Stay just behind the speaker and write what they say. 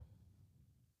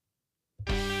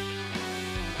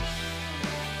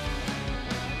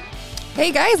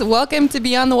Hey guys, welcome to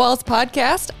Beyond the Walls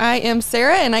podcast. I am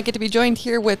Sarah and I get to be joined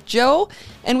here with Joe,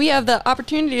 and we have the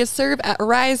opportunity to serve at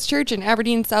Arise Church in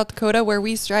Aberdeen, South Dakota, where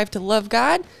we strive to love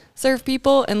God, serve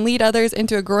people, and lead others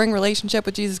into a growing relationship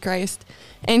with Jesus Christ.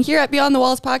 And here at Beyond the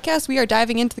Walls podcast, we are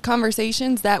diving into the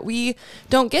conversations that we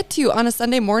don't get to on a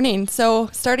Sunday morning. So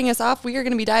starting us off, we are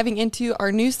going to be diving into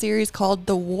our new series called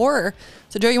The War.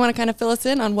 So Joe, you want to kind of fill us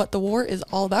in on what The War is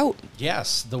all about?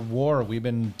 Yes, The War. We've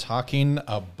been talking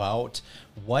about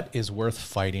what is worth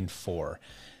fighting for.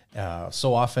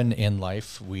 So often in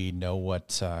life, we know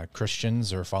what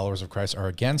Christians or followers of Christ are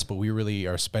against, but we really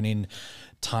are spending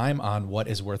time on what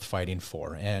is worth fighting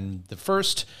for. And the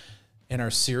first in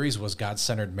our series was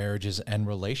God-centered marriages and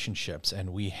relationships, and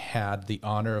we had the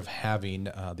honor of having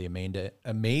the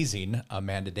amazing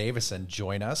Amanda Davison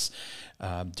join us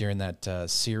during that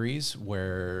series,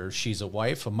 where she's a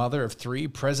wife, a mother of three,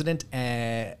 president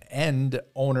and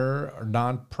owner or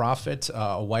nonprofit,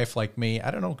 a wife like me.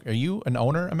 I don't know, are you an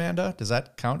owner, Amanda? Does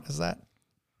that count as that?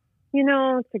 You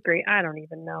know, I don't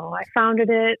even know. I founded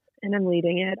it and I'm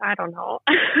leading it. I don't know.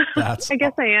 I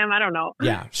guess I am. I don't know.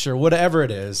 Yeah, sure. Whatever it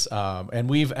is. And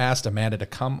we've asked Amanda to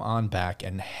come on back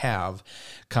and have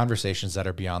conversations that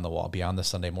are beyond the wall, beyond the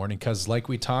Sunday morning. Because like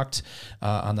we talked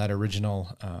on that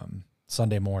original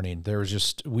Sunday morning, there was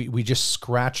just, we just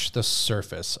scratched the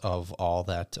surface of all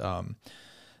that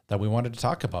that we wanted to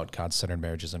talk about, God-centered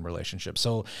marriages and relationships.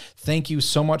 So thank you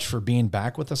so much for being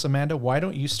back with us, Amanda. Why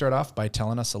don't you start off by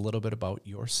telling us a little bit about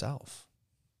yourself?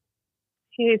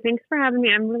 Hey, thanks for having me.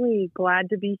 I'm really glad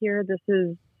to be here. This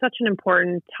is such an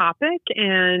important topic.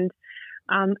 And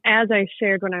as I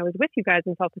shared when I was with you guys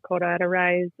in South Dakota at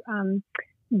Arise,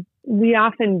 we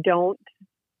often don't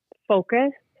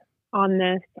focus on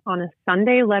this on a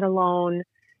Sunday, let alone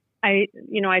I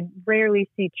rarely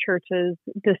see churches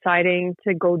deciding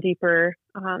to go deeper,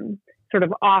 sort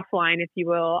of offline, if you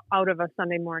will, out of a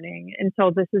Sunday morning. And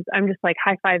so I'm just like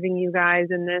high-fiving you guys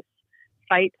in this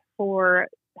fight for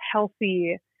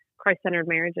healthy Christ-centered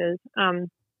marriages.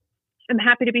 I'm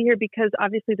happy to be here because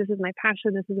obviously this is my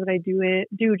passion. This is what I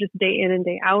do just day in and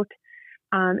day out,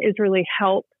 is really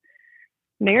help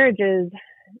marriages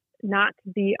not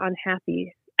to be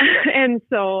unhappy. And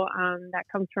so that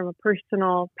comes from a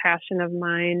personal passion of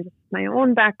mine, my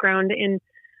own background in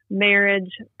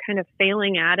marriage, kind of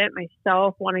failing at it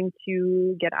myself, wanting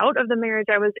to get out of the marriage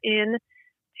I was in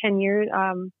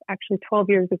 12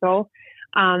 years ago.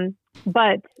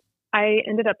 But I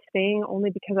ended up staying only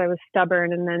because I was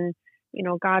stubborn. And then,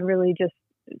 God really just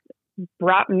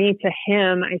brought me to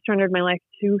Him. I surrendered my life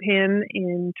to Him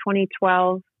in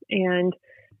 2012. And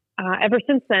ever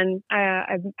since then,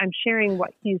 I'm sharing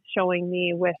what He's showing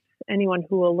me with anyone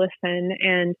who will listen.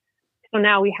 And so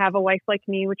now we have A Wife Like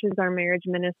Me, which is our marriage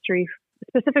ministry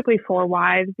specifically for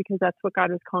wives, because that's what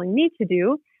God was calling me to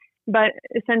do. But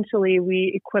essentially,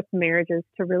 we equip marriages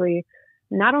to really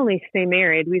not only stay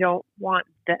married. We don't want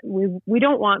that. We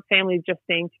don't want families just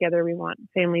staying together. We want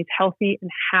families healthy and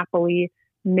happily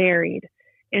married.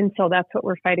 And so that's what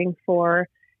we're fighting for.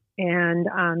 And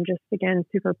just, again,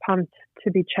 super pumped to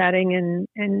be chatting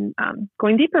and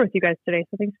going deeper with you guys today.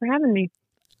 So thanks for having me.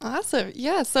 Awesome.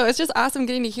 Yeah. So it's just awesome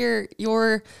getting to hear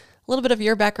a little bit of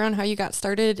your background, how you got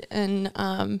started in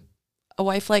A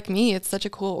Wife Like Me. It's such a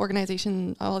cool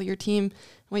organization, all your team,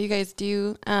 what you guys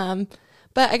do.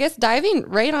 But I guess diving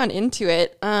right on into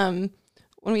it, when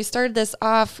we started this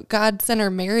off,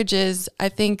 God-centered marriages, I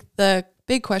think the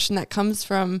big question that comes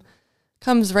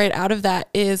right out of that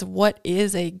is, what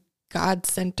is a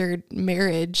God-centered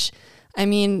marriage? I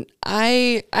mean,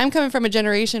 I'm coming from a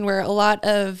generation where a lot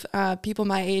of people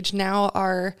my age now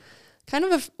are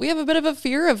we have a bit of a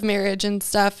fear of marriage and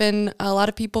stuff, and a lot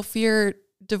of people fear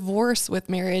divorce with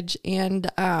marriage.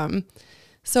 And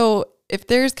so if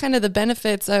there's kind of the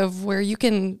benefits of where you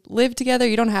can live together,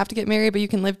 you don't have to get married, but you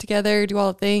can live together, do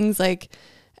all the things,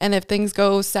 and if things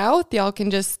go south, y'all can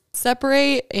just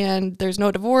separate and there's no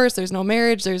divorce, there's no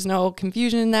marriage, there's no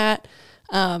confusion in that.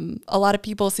 A lot of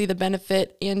people see the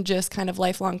benefit in just kind of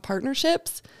lifelong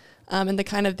partnerships, and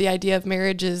the idea of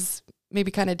marriage is maybe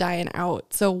kind of dying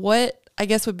out. So what, I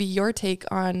guess, would be your take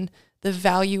on the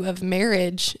value of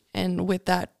marriage, and with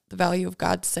that, the value of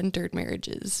God-centered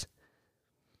marriages?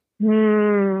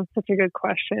 Such a good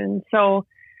question. So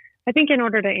I think in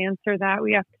order to answer that,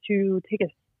 we have to take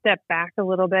a step back a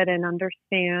little bit and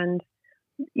understand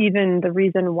even the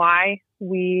reason why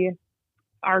we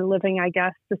are living, I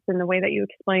guess, just in the way that you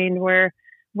explained, where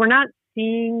we're not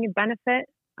seeing benefit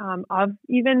of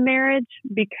even marriage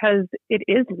because it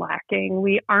is lacking.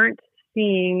 We aren't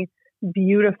seeing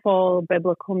beautiful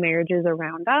biblical marriages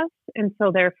around us. And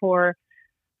so therefore,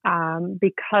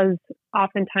 because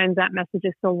oftentimes that message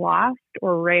is so lost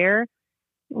or rare.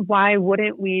 Why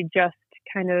wouldn't we just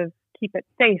kind of keep it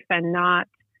safe and not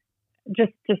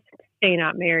just stay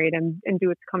not married and do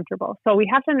what's comfortable? So we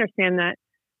have to understand that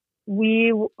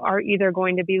we are either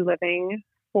going to be living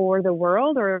for the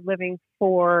world or living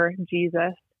for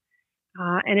Jesus.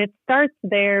 And it starts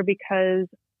there because,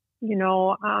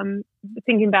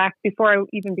 thinking back before I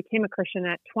even became a Christian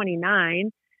at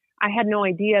 29, I had no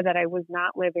idea that I was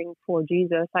not living for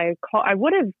Jesus. I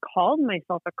would have called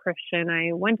myself a Christian.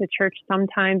 I went to church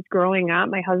sometimes growing up.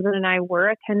 My husband and I were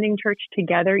attending church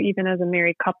together, even as a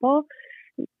married couple.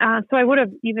 So I would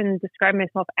have even described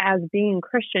myself as being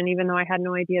Christian, even though I had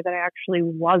no idea that I actually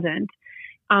wasn't.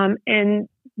 And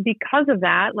because of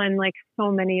that, and like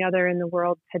so many other in the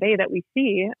world today that we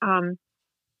see,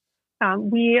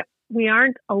 we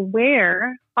aren't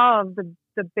aware of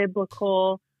the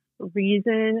biblical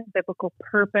reason, biblical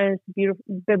purpose,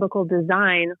 biblical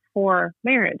design for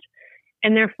marriage.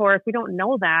 And therefore, if we don't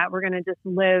know that, we're going to just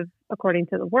live according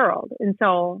to the world. And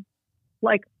so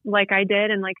like I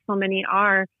did, and like so many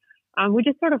are, we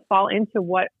just sort of fall into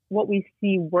what we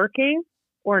see working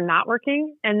or not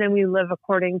working. And then we live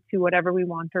according to whatever we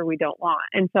want or we don't want.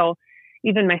 And so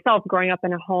even myself, growing up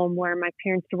in a home where my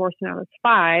parents divorced when I was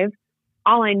 5,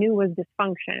 all I knew was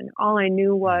dysfunction. All I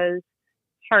knew was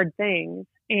hard things.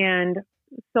 And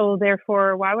so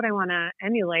therefore, why would I want to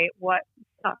emulate what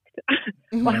sucked?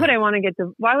 Why would I want to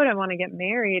get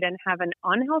married and have an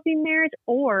unhealthy marriage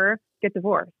or get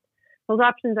divorced? Those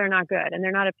options are not good and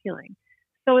they're not appealing.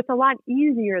 So it's a lot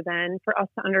easier then for us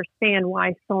to understand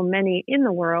why so many in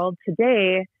the world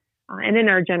today and in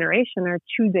our generation are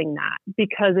choosing that,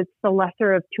 because it's the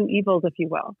lesser of two evils, if you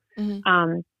will.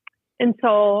 Mm-hmm. And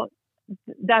so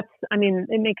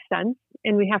it makes sense.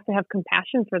 And we have to have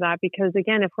compassion for that, because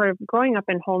again, if we're growing up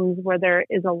in homes where there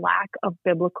is a lack of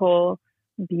biblical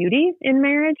beauty in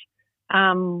marriage,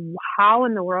 how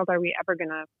in the world are we ever going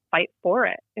to fight for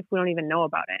it if we don't even know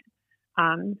about it?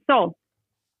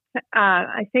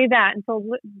 I say that. And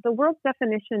so the world's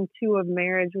definition too of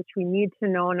marriage, which we need to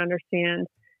know and understand,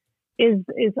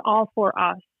 is all for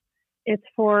us. It's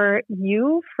for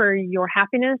you, for your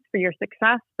happiness, for your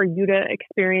success, for you to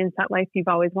experience that life you've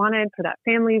always wanted, for that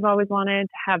family you've always wanted,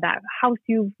 to have that house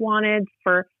you've wanted,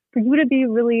 for you to be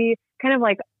really kind of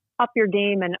like up your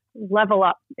game and level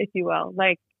up, if you will,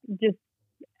 like just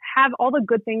have all the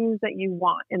good things that you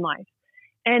want in life.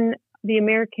 And the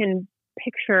American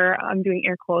picture, I'm doing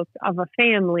air quotes, of a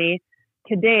family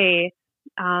today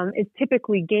is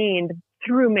typically gained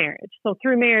through marriage. So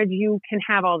through marriage, you can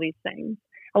have all these things: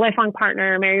 a lifelong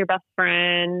partner, marry your best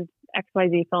friend,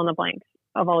 XYZ, fill in the blanks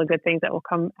of all the good things that will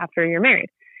come after you're married.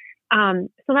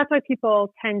 So that's why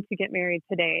people tend to get married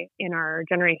today in our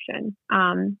generation.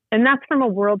 And that's from a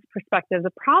world's perspective.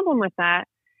 The problem with that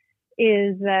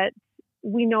is that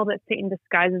we know that Satan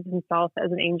disguises himself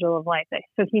as an angel of light.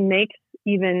 So he makes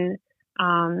even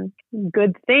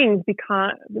good things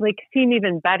seem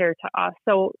even better to us.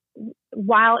 So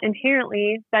while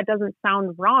inherently that doesn't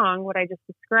sound wrong, what I just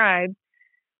described,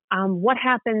 what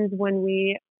happens when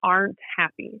we aren't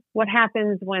happy? What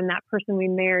happens when that person we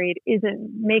married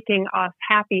isn't making us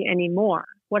happy anymore?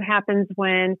 What happens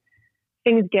when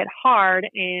things get hard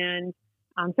and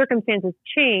circumstances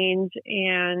change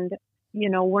and,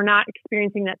 we're not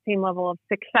experiencing that same level of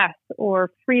success or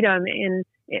freedom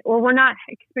or we're not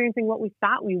experiencing what we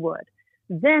thought we would?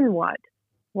 Then what?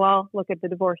 Well, look at the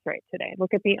divorce rate today.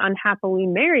 Look at the unhappily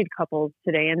married couples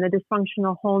today and the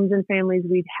dysfunctional homes and families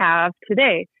we have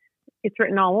today. It's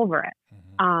written all over it.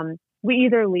 Mm-hmm. We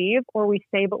either leave or we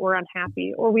stay, but we're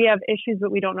unhappy, or we have issues,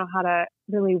 but we don't know how to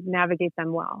really navigate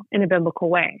them well in a biblical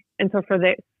way. And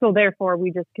so therefore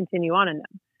we just continue on in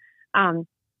them.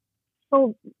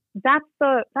 So that's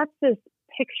this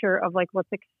picture of like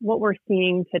what we're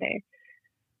seeing today.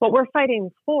 What we're fighting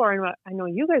for, and what I know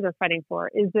you guys are fighting for,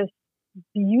 is this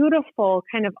beautiful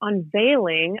kind of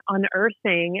unveiling,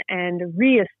 unearthing, and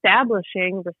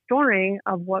reestablishing, restoring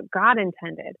of what God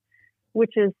intended,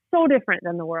 which is so different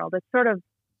than the world. It's sort of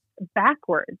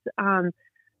backwards.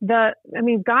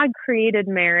 God created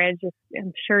marriage.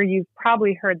 I'm sure you've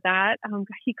probably heard that.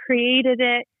 He created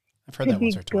it I've heard that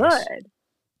once or twice. Good.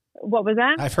 What was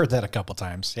that? I've heard that a couple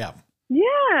times. Yeah.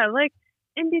 Yeah.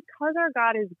 And because our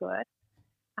God is good,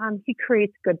 he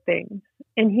creates good things,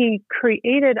 and he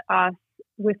created us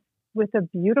with a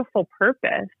beautiful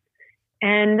purpose.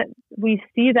 And we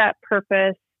see that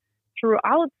purpose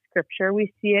throughout Scripture.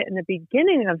 We see it in the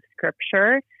beginning of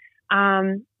Scripture.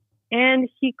 And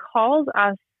he calls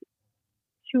us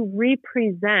to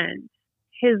represent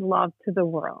his love to the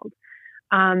world.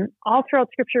 All throughout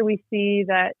Scripture, we see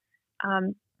that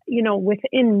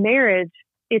within marriage,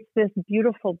 it's this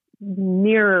beautiful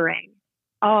mirroring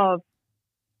of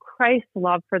Christ's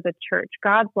love for the church,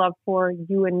 God's love for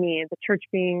you and me, the church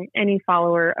being any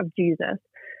follower of Jesus.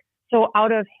 So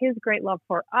out of his great love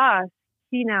for us,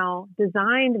 he now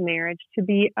designed marriage to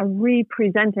be a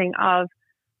representing of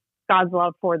God's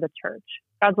love for the church,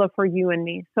 God's love for you and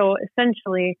me. So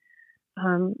essentially,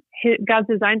 God's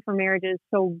design for marriage is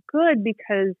so good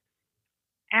because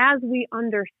as we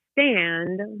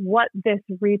understand what this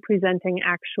representing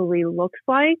actually looks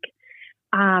like,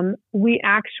 we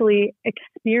actually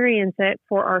experience it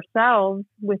for ourselves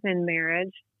within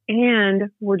marriage, and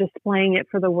we're displaying it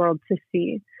for the world to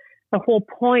see. The whole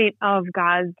point of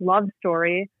God's love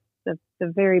story, the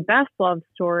very best love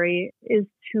story, is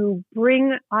to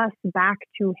bring us back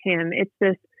to him. It's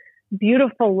this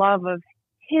beautiful love of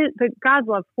God's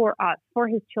love for us, for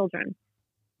his children.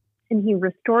 And he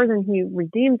restores and he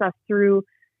redeems us through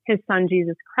his son,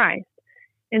 Jesus Christ.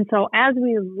 And so as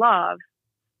we love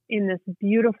in this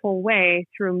beautiful way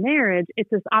through marriage, it's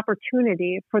this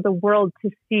opportunity for the world to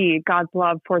see God's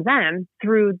love for them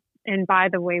through and by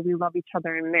the way we love each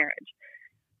other in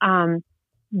marriage.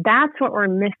 That's what we're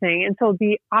missing. And so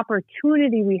the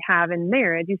opportunity we have in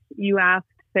marriage, you asked,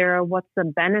 Sarah, what's the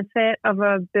benefit of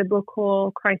a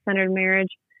biblical Christ-centered marriage?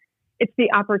 It's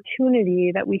the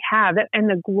opportunity that we have and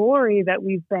the glory that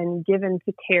we've been given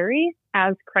to carry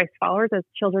as Christ followers, as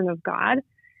children of God.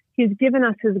 He's given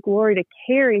us his glory to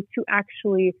carry, to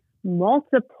actually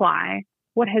multiply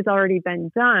what has already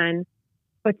been done,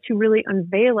 but to really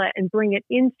unveil it and bring it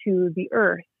into the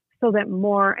earth so that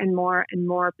more and more and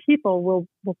more people will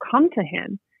come to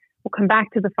him, will come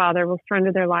back to the Father, will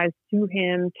surrender their lives to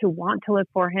him, to want to live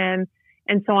for him,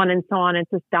 and so on and so on.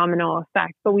 It's this domino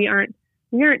effect. But we aren't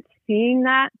seeing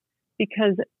that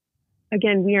because,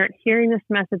 again, we aren't hearing this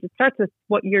message. It starts with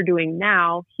what you're doing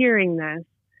now, hearing this,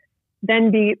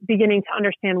 then beginning to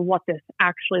understand what this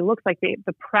actually looks like,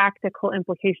 the practical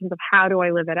implications of how do I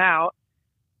live it out.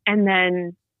 And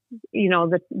then,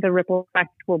 the ripple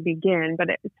effect will begin, but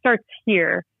it starts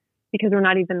here because we're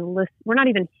not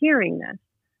even hearing this.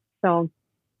 So,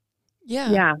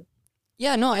 yeah.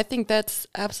 No, I think that's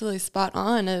absolutely spot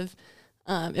on.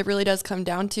 It really does come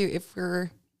down to if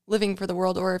we're living for the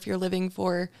world or if you're living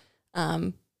for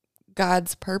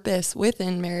God's purpose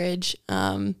within marriage.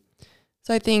 So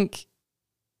I think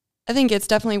it's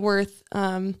definitely worth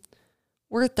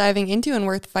diving into and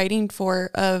worth fighting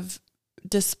for, of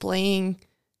displaying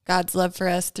God's love for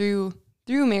us through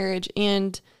marriage.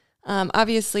 And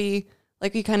obviously,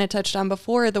 like we kind of touched on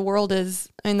before, the world's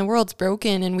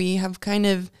broken, and we have kind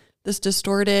of this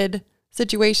distorted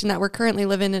situation that we're currently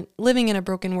living in a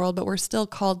broken world, but we're still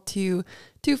called to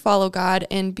follow God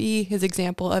and be his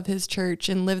example of his church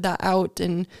and live that out.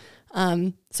 And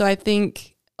so I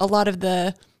think a lot of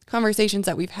the conversations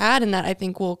that we've had and that I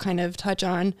think we'll kind of touch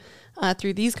on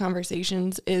through these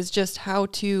conversations is just how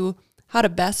to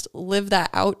best live that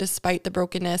out despite the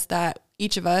brokenness that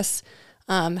each of us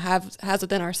has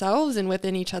within ourselves and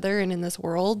within each other and in this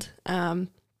world.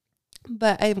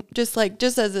 But I just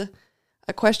as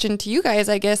a question to you guys,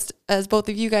 I guess, as both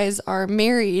of you guys are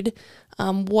married,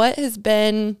 what's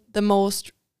been the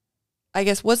most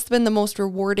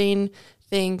rewarding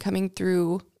thing coming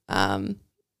through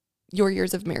your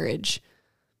years of marriage?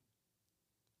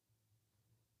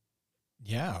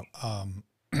 Yeah.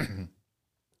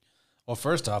 Well,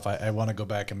 first off, I want to go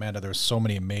back, Amanda. There's so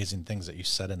many amazing things that you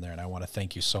said in there, and I want to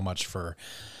thank you so much for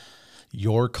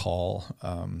your call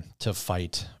to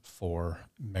fight for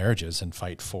marriages and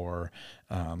fight for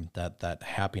that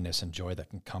happiness and joy that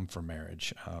can come from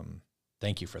marriage.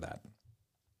 Thank you for that.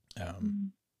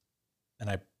 And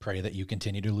I pray that you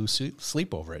continue to lose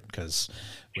sleep over it, because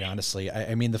we honestly,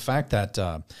 I mean, the fact that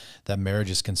that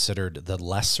marriage is considered the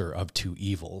lesser of two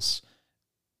evils,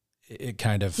 it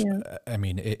kind of, I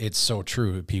mean, it's so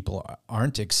true. People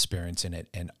aren't experiencing it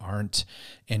and aren't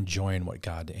enjoying what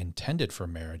God intended for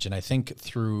marriage. And I think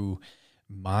through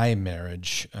my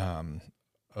marriage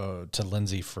to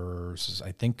Lindsay for,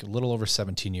 I think, a little over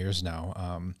 17 years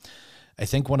now, I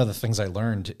think one of the things I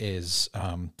learned is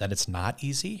that it's not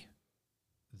easy,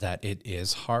 that it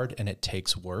is hard and it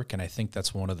takes work. And I think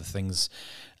that's one of the things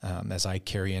as I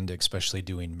carry into especially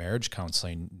doing marriage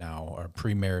counseling now, or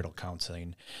premarital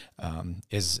counseling,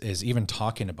 is even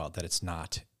talking about that it's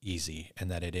not easy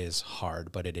and that it is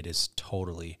hard, but it is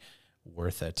totally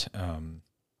worth it.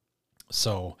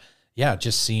 So yeah,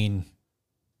 just seeing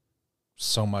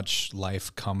so much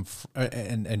life come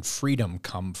and freedom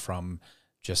come from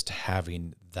just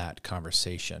having that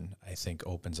conversation, I think,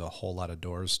 opens a whole lot of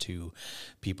doors to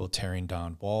people tearing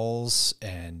down walls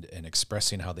and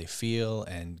expressing how they feel,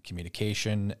 and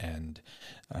communication, and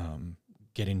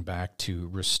getting back to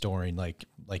restoring, like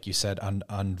you said,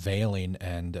 unveiling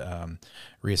and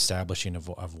reestablishing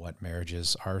of what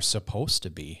marriages are supposed to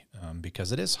be,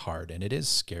 because it is hard and it is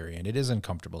scary and it is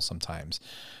uncomfortable sometimes,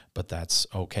 but that's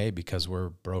okay, because we're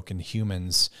broken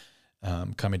humans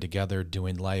coming together,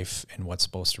 doing life in what's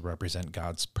supposed to represent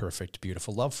God's perfect,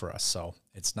 beautiful love for us. So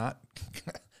it's not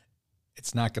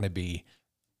going to be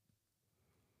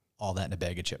all that in a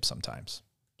bag of chips sometimes.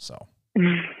 So.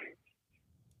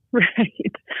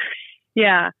 Right.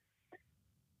 Yeah.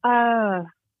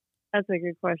 That's a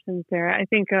good question, Sarah. I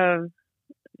think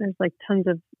there's like tons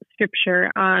of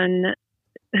scripture on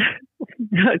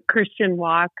the Christian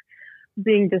walk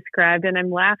being described, and I'm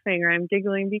laughing or I'm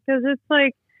giggling because it's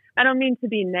like, I don't mean to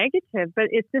be negative, but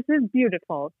this is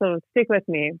beautiful. So stick with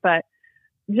me. But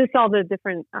just all the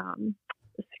different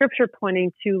scripture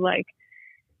pointing to like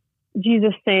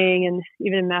Jesus saying, and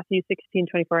even in Matthew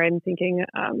 16:24, I'm thinking,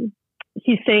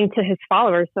 he's saying to his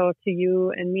followers, so to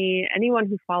you and me, anyone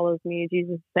who follows me,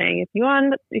 Jesus is saying, if you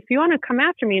want to come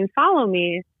after me and follow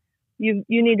me, you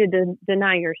need to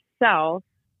deny yourself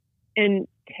and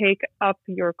take up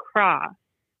your cross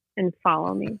and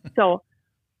follow me. So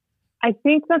I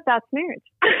think that's marriage.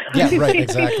 Yeah, right,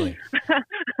 exactly.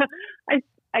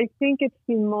 I think it's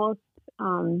the most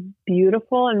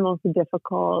beautiful and most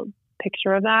difficult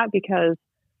picture of that, because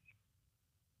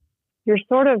you're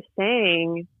sort of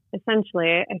saying,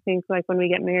 essentially, I think like when we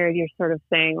get married, you're sort of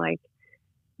saying like,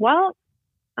 well,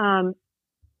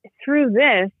 through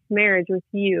this marriage with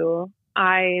you,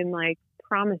 I am like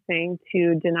promising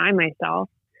to deny myself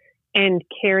and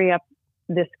carry up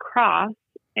this cross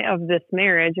of this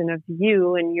marriage and of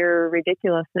you and your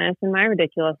ridiculousness and my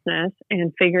ridiculousness,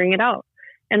 and figuring it out,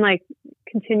 and like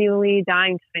continually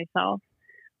dying to myself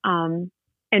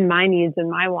and my needs and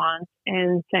my wants,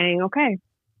 and saying, okay,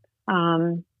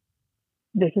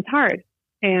 this is hard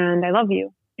and I love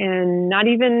you. And not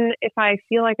even if I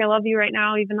feel like I love you right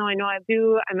now, even though I know I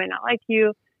do, I might not like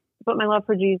you, but my love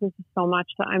for Jesus is so much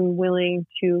that I'm willing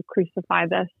to crucify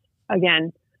this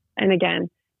again and again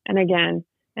and again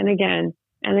and again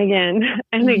and again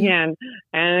and again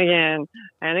and again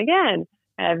and again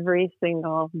every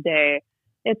single day.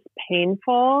 It's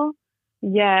painful,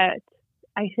 yet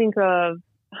I think of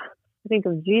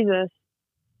Jesus.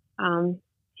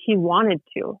 He wanted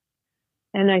to.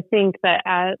 And I think that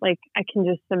I can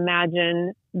just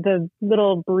imagine the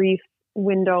little brief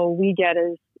window we get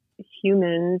as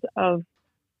humans of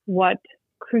what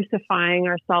crucifying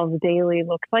ourselves daily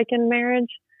looks like in marriage.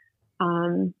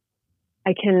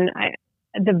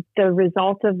 The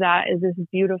result of that is this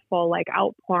beautiful like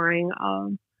outpouring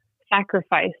of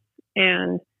sacrifice,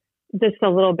 and just a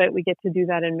little bit we get to do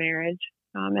that in marriage,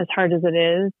 as hard as it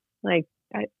is. Like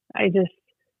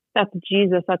that's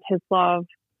Jesus, that's his love.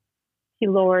 He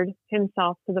lowered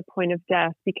himself to the point of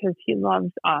death because he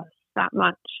loves us that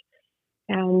much.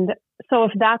 And so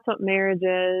if that's what marriage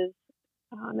is,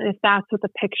 and if that's what the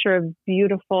picture of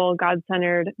beautiful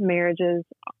God-centered marriages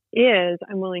is,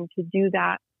 I'm willing to do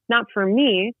that, not for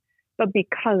me, but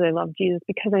because I love Jesus,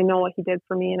 because I know what he did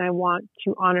for me and I want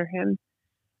to honor him.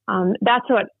 That's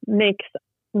what makes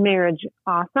marriage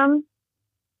awesome,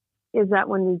 is that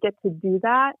when we get to do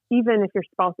that, even if your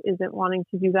spouse isn't wanting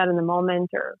to do that in the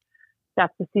moment, or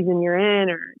that's the season you're in,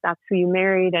 or that's who you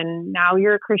married and now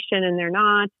you're a Christian and they're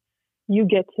not, you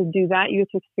get to do that. You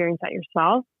get to experience that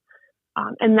yourself.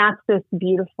 And that's this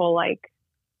beautiful, like,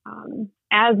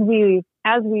 as we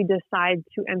decide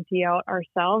to empty out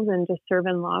ourselves and just serve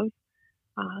and love,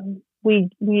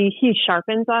 he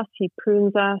sharpens us, he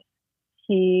prunes us,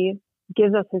 he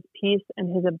gives us his peace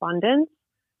and his abundance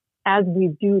as we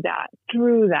do that,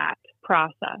 through that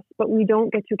process. But we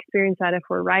don't get to experience that if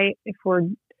we're right, if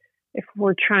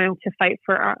we're trying to fight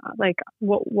for our, like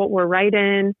what we're right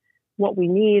in, what we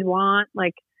need, want,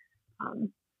 like,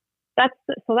 that's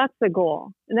the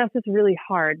goal. And that's just really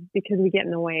hard because we get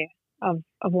in the way of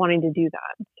wanting to do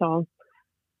that. So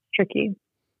tricky.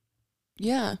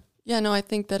 Yeah. Yeah. No, I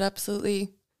think that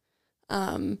absolutely,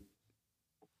 that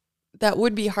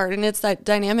would be hard. And it's that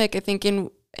dynamic, I think in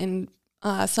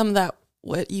some of that,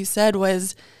 what you said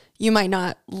was you might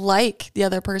not like the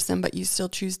other person, but you still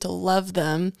choose to love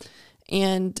them.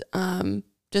 And,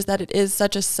 just that it is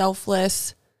such a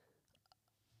selfless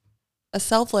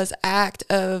act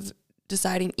of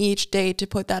deciding each day to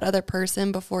put that other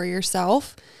person before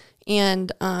yourself.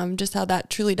 And, just how that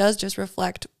truly does just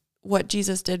reflect what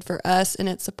Jesus did for us. And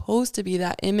it's supposed to be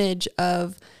that image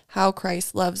of how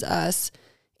Christ loves us.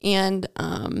 And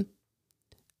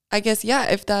I guess,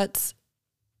 if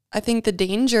I think the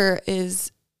danger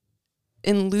is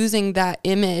in losing that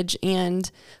image. And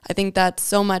I think that's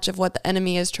so much of what the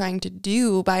enemy is trying to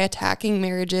do by attacking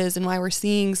marriages, and why we're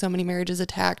seeing so many marriages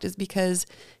attacked is because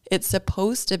it's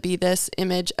supposed to be this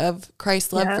image of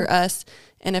Christ's love for us.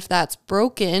 And if that's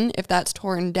broken, if that's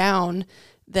torn down,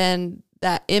 then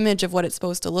that image of what it's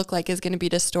supposed to look like is going to be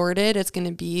distorted. It's going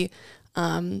to be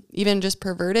even just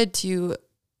perverted to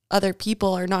other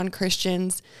people or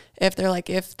non-Christians. If they're like,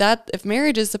 if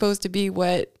marriage is supposed to be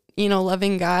what,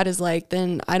 loving God is like,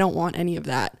 then I don't want any of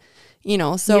that,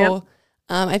 So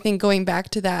I think going back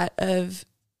to that of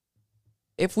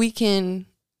if we can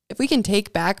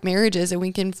take back marriages and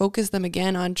we can focus them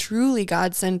again on truly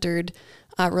God-centered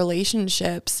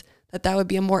relationships, that would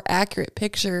be a more accurate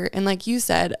picture. And like you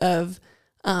said, of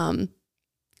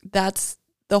that's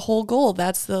the whole goal.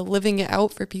 That's the living it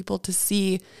out for people to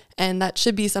see. And that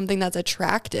should be something that's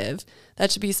attractive. That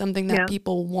should be something that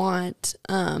people want.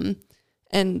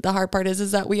 And the hard part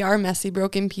is that we are messy,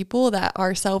 broken people that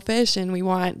are selfish, and we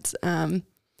want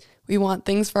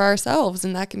things for ourselves,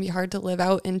 and that can be hard to live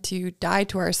out and to die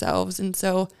to ourselves. And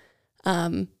so,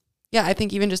 I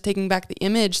think even just taking back the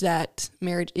image that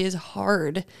marriage is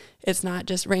hard. It's not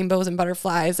just rainbows and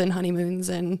butterflies and honeymoons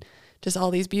and just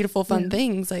all these beautiful, fun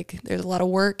things. Like, there's a lot of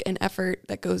work and effort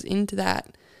that goes into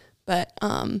that. But,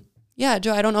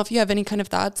 Joe, I don't know if you have any kind of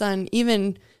thoughts on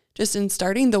even just in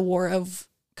starting the war of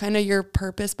kind of your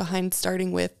purpose behind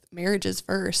starting with marriages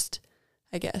first,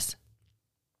 I guess.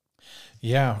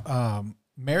 Yeah.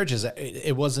 Marriages,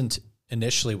 it wasn't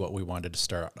initially what we wanted to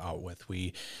start out with.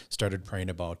 We started praying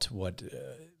about what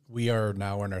we are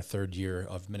now in our third year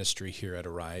of ministry here at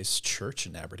Arise Church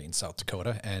in Aberdeen, South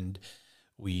Dakota. And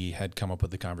we had come up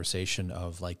with the conversation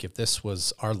of, like, if this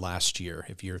was our last year,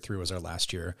 if year 3 was our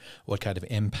last year, what kind of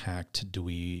impact do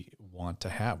we want to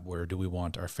have? Where do we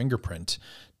want our fingerprint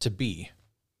to be?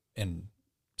 And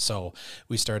so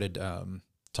we started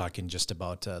talking just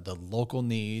about the local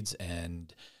needs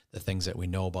and the things that we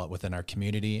know about within our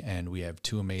community. And we have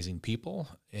 2 amazing people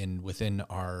within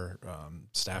our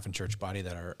staff and church body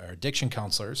that are addiction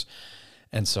counselors.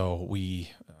 And so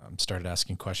we started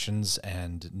asking questions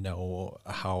and know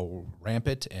how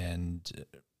rampant and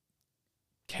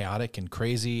chaotic and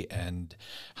crazy and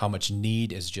how much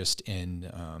need is just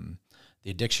in the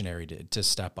addiction area to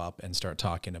step up and start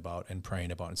talking about and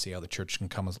praying about and see how the church can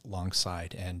come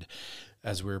alongside. And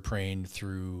as we were praying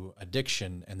through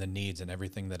addiction and the needs and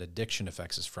everything that addiction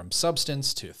affects us, from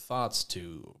substance to thoughts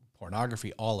to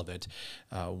pornography, all of it,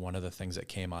 one of the things that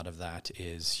came out of that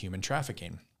is human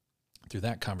trafficking. Through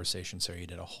that conversation, Sarah, you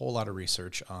did a whole lot of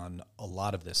research on a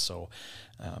lot of this. So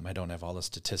I don't have all the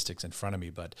statistics in front of me,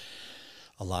 but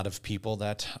a lot of people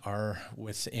that are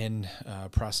within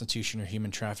prostitution or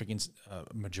human trafficking,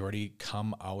 majority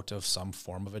come out of some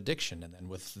form of addiction. And then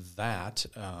with that,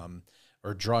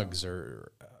 or drugs,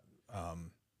 or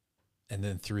and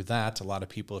then through that, a lot of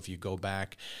people, if you go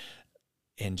back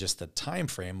in just the time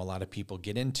frame, a lot of people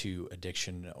get into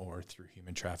addiction or through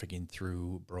human trafficking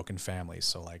through broken families,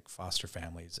 so like foster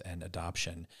families and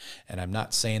adoption. And I'm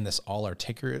not saying this all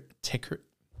articulately.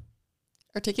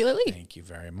 Thank you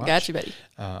very much. Got you, buddy.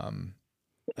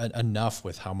 Enough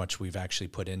with how much we've actually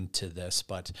put into this,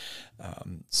 but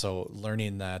so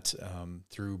learning that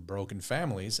through broken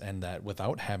families, and that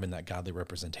without having that godly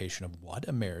representation of what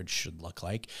a marriage should look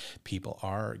like, people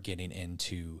are getting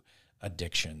into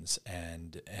addictions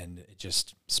and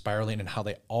just spiraling, and how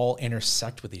they all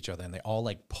intersect with each other, and they all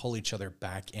like pull each other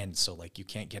back in. So like you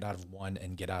can't get out of one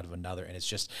and get out of another. And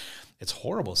it's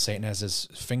horrible. Satan has his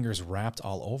fingers wrapped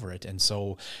all over it. And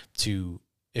so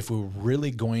if we're really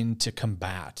going to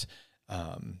combat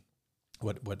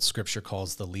what Scripture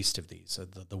calls the least of these,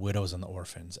 the widows and the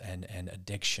orphans, and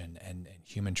addiction and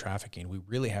human trafficking, we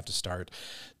really have to start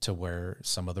to where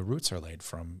some of the roots are laid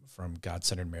from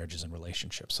God-centered marriages and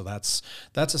relationships. So that's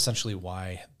essentially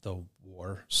why the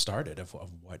war started of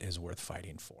what is worth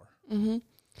fighting for. Mm-hmm.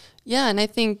 Yeah, and I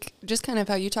think just kind of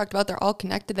how you talked about, they're all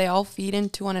connected. They all feed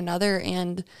into one another.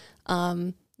 And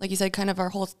like you said, kind of our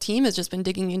whole team has just been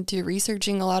digging into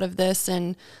researching a lot of this.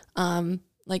 And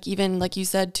even like you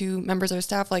said, 2 members of our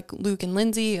staff, like Luke and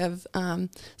Lindsay, have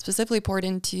specifically poured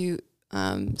into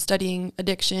studying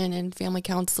addiction and family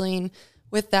counseling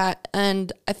with that.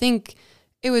 And I think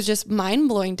it was just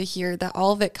mind-blowing to hear that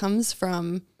all of it comes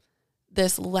from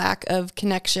this lack of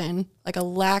connection, like a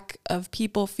lack of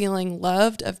people feeling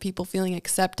loved, of people feeling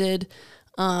accepted.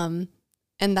 And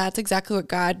that's exactly what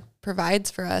God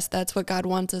provides for us. That's what God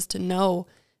wants us to know,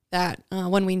 that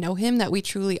when we know him, that we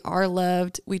truly are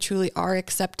loved, we truly are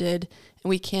accepted, and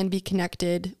we can be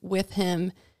connected with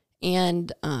him.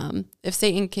 And if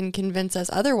Satan can convince us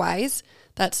otherwise,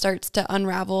 that starts to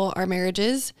unravel our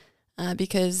marriages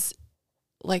because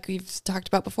like we've talked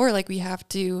about before, like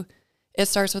it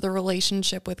starts with a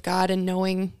relationship with God and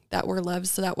knowing that we're loved,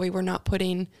 so that way we're not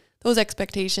putting those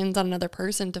expectations on another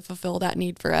person to fulfill that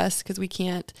need for us, because we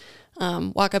can't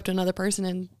walk up to another person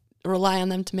and rely on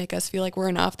them to make us feel like we're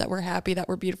enough, that we're happy, that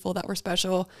we're beautiful, that we're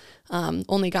special.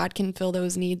 Only God can fill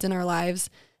those needs in our lives.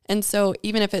 And so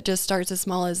even if it just starts as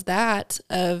small as that,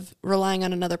 of relying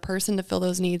on another person to fill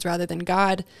those needs rather than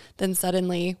God, then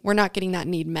suddenly we're not getting that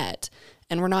need met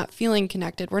and we're not feeling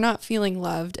connected. We're not feeling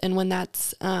loved. And when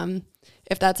that's,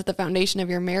 if that's at the foundation of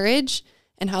your marriage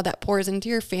and how that pours into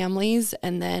your families,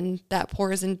 and then that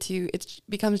pours into, it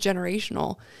becomes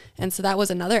generational. And so that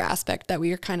was another aspect that we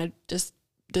were kind of just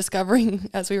discovering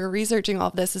as we were researching all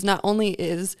of this, is not only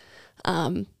is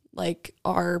like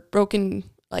our broken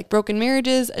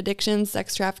marriages, addictions,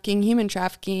 sex trafficking, human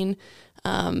trafficking,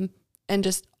 and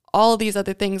just all of these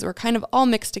other things were kind of all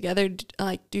mixed together,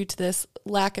 like due to this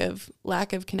lack of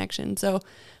connection. So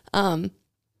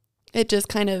it just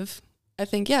kind of, I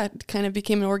think, it kind of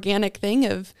became an organic thing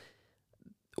of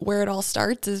where it all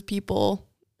starts is people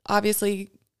obviously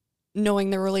knowing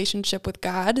their relationship with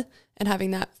God and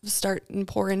having that start and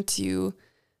pour into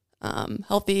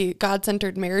healthy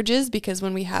God-centered marriages, because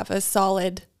when we have a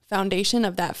solid foundation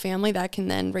of that family, that can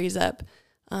then raise up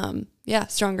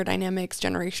stronger dynamics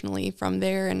generationally from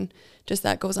there, and just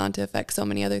that goes on to affect so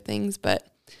many other things. But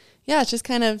it's just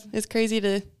kind of, it's crazy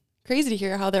to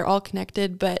hear how they're all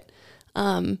connected. But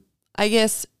I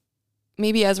guess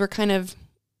maybe as we're kind of,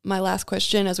 my last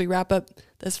question as we wrap up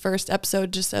this first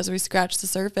episode, just as we scratch the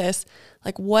surface,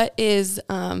 like what is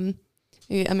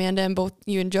Amanda and both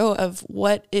you and Joe, of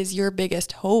what is your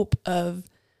biggest hope of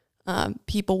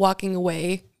people walking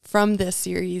away from this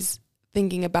series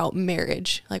thinking about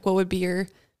marriage? Like what would be your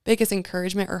biggest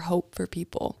encouragement or hope for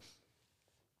people?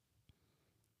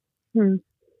 Amanda?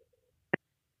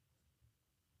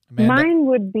 Mine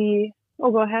would be,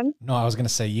 go ahead. No, I was going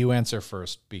to say you answer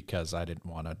first because I didn't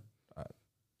want to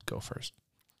go first.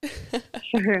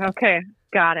 Sure. Okay.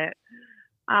 Got it.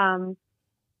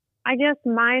 I guess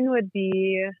mine would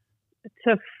be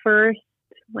to first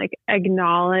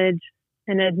acknowledge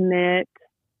and admit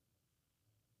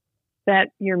that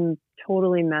you're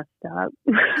totally messed up.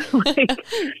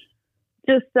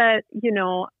 Just that,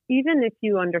 even if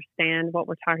you understand what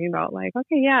we're talking about, I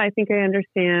think I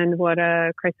understand what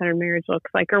a Christ-centered marriage looks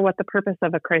like, or what the purpose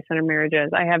of a Christ-centered marriage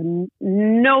is. I have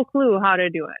no clue how to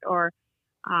do it. Or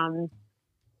I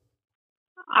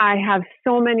have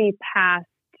so many past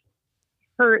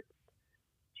hurts,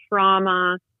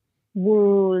 trauma,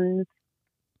 wounds,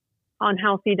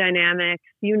 unhealthy dynamics,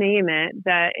 you name it,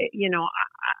 that,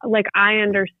 I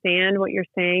understand what you're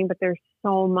saying, but there's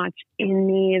so much in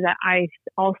me that I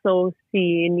also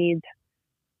see needs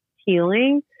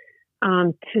healing,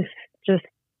 to just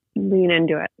lean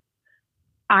into it.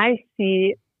 I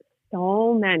see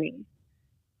so many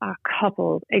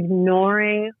couples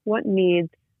ignoring what needs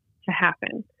to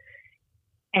happen,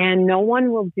 and no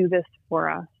one will do this for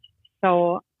us.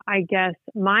 So I guess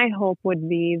my hope would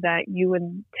be that you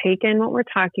would take in what we're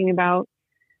talking about,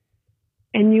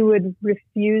 and you would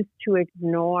refuse to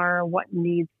ignore what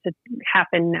needs to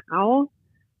happen now,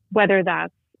 whether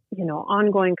that's,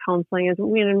 ongoing counseling, and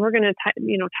we're going to,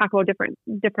 talk about different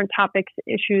topics,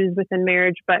 issues within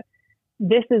marriage, but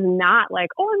this is not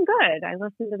I'm good, I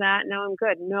listened to that, now I'm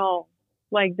good. No,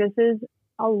 this is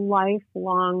a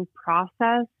lifelong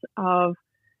process of,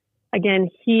 again,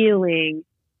 healing,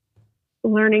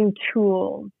 learning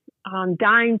tools,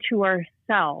 dying to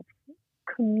ourselves,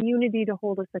 community to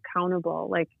hold us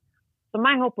accountable. So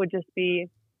my hope would just be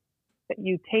that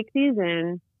you take these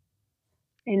in,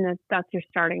 and that's your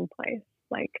starting place.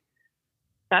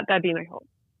 That'd be my hope.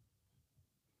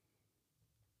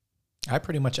 I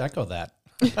pretty much echo that.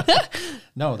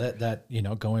 No, that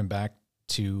going back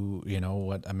to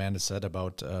what Amanda said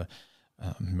about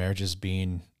marriages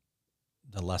being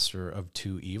the lesser of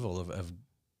two evil, of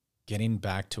getting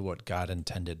back to what God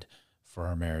intended for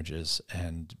our marriages,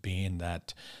 and being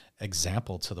that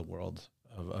example to the world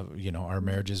of our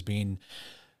marriages being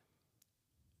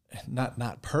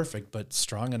not perfect, but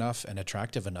strong enough and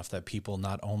attractive enough that people,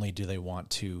 not only do they want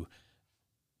to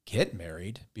get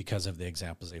married because of the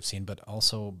examples they've seen, but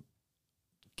also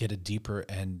get a deeper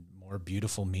and more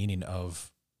beautiful meaning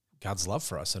of God's love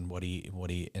for us and what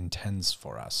he intends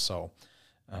for us. So,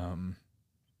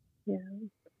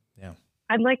 yeah.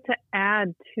 I'd like to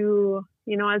add to,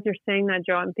 as you're saying that,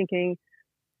 Joe, I'm thinking,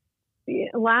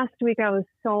 last week I was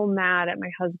so mad at my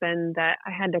husband that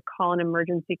I had to call an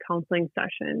emergency counseling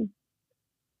session.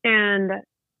 And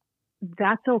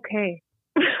that's okay.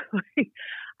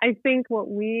 I think what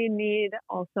we need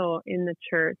also in the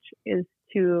church is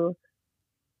to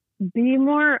be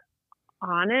more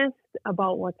honest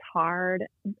about what's hard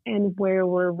and where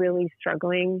we're really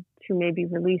struggling to maybe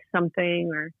release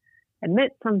something or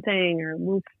admit something or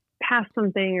move past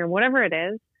something or whatever it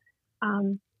is.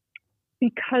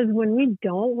 Because when we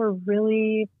don't, we're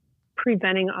really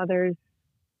preventing others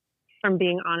from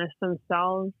being honest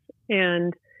themselves.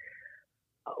 And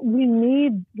we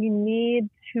need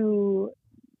to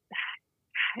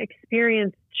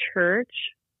experience church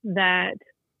that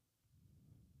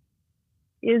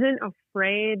isn't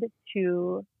afraid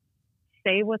to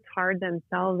say what's hard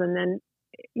themselves. And then,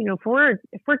 if we're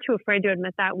too afraid to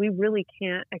admit that, we really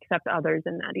can't accept others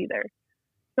in that either.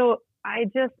 So I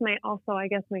guess my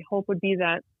hope would be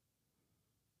that,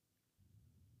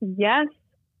 yes,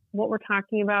 what we're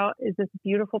talking about is this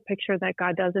beautiful picture that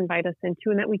God does invite us into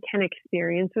and that we can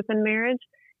experience within marriage.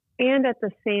 And at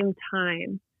the same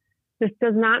time, this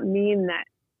does not mean that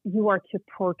you are to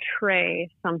portray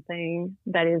something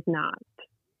that is not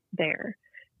there.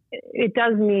 It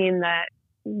does mean that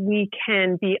we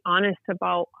can be honest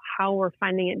about how we're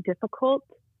finding it difficult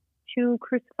to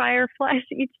crucify our flesh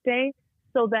each day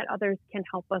so that others can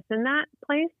help us in that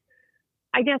place.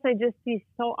 I guess I just see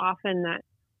so often that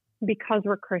because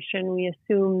we're Christian, we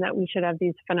assume that we should have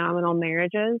these phenomenal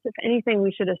marriages. If anything,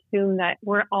 we should assume that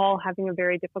we're all having a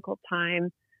very difficult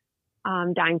time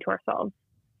dying to ourselves.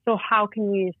 So how can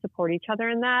we support each other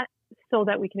in that so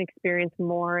that we can experience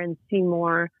more and see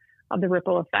more of the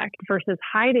ripple effect versus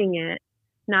hiding it,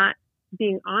 not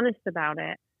being honest about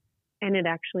it, and it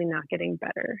actually not getting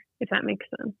better, if that makes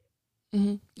sense.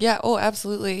 Mm-hmm. Yeah. Oh,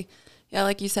 absolutely. Yeah.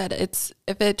 Like you said,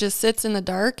 if it just sits in the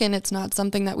dark and it's not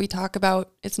something that we talk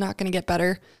about, it's not going to get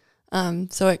better.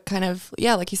 So it kind of,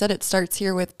 like you said, it starts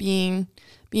here with being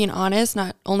honest,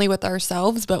 not only with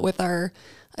ourselves, but with our,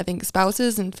 I think,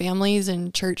 spouses and families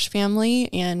and church family,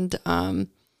 and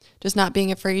just not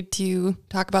being afraid to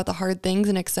talk about the hard things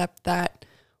and accept that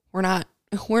we're not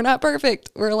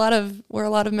perfect. We're a lot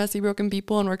of messy, broken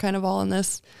people, and we're kind of all in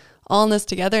this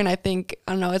together. And I think,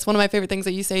 I don't know, it's one of my favorite things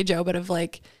that you say, Joe, but of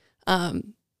like,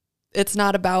 it's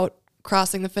not about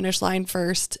crossing the finish line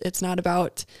first. It's not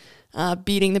about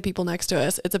beating the people next to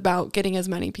us. It's about getting as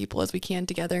many people as we can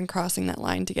together and crossing that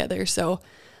line together. So,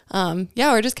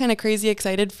 we're just kind of crazy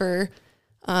excited for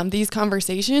these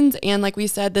conversations. And like we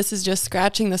said, this is just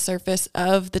scratching the surface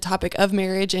of the topic of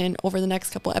marriage. And over the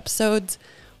next couple episodes,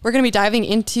 we're going to be diving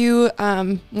into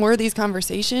more of these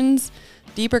conversations,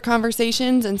 deeper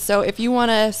conversations. And so if you want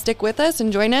to stick with us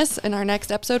and join us in our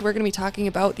next episode, we're going to be talking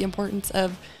about the importance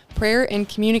of prayer and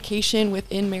communication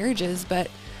within marriages.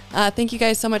 But thank you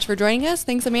guys so much for joining us.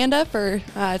 Thanks, Amanda, for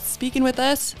speaking with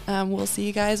us. We'll see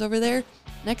you guys over there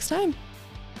next time.